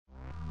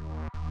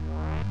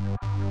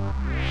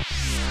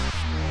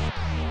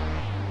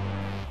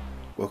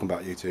Welcome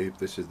back YouTube.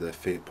 This is the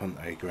FIAT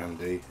Punto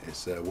Grande.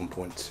 It's a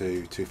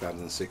 1.2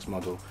 2006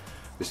 model.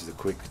 This is a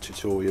quick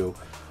tutorial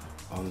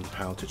on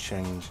how to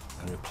change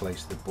and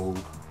replace the bulb,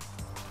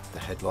 the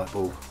headlight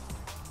bulb.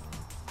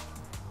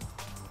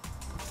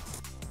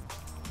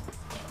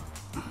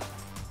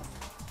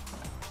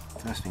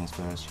 First things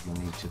first, you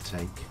need to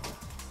take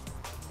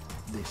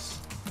this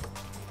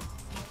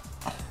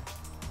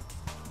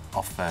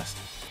off first.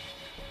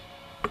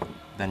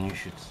 Then you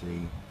should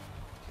see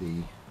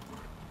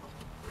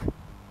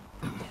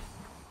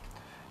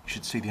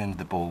the end of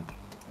the bulb.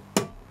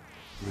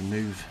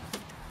 Remove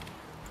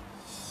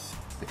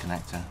the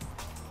connector.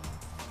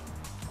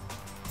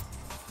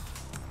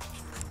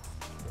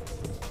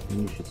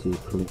 And you should see a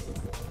clip.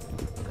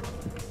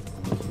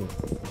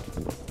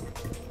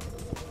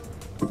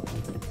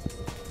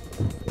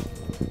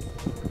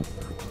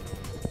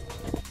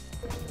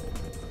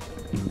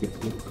 You get a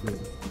little clip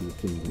with your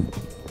finger.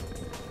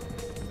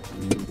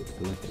 And then you get to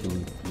the left side,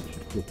 you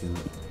should flip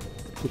out,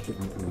 push it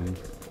that way.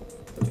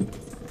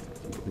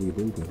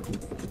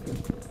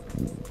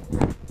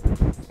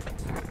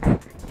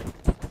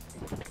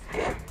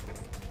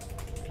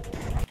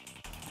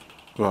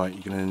 Right,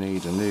 you're going to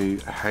need a new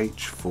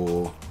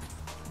H4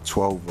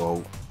 12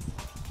 volt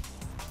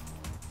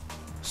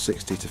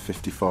 60 to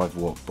 55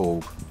 watt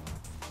bulb,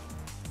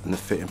 and the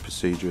fitting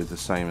procedure is the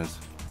same as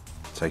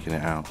taking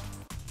it out.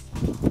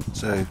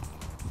 So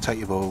take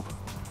your bulb,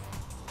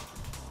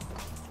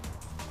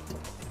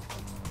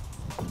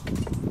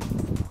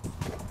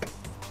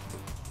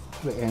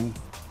 put it in,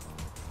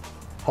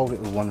 hold it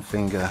with one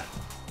finger,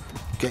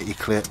 get your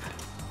clip,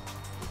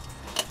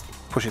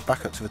 push it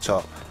back up to the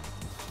top,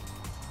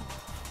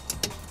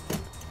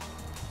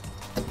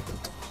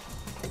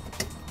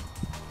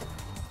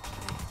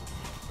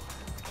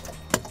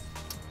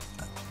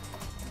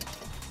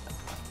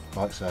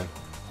 like so.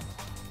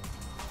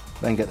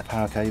 Then get the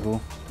power cable,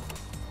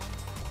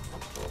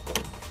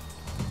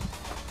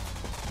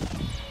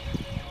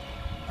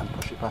 and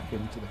push it back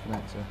into the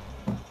connector.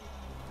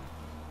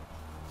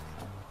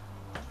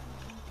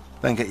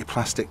 Then get your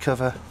plastic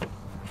cover,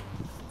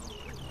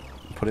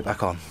 put it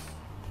back on.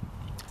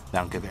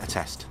 Now give it a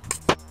test.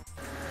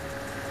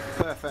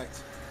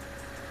 Perfect.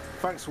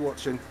 Thanks for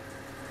watching.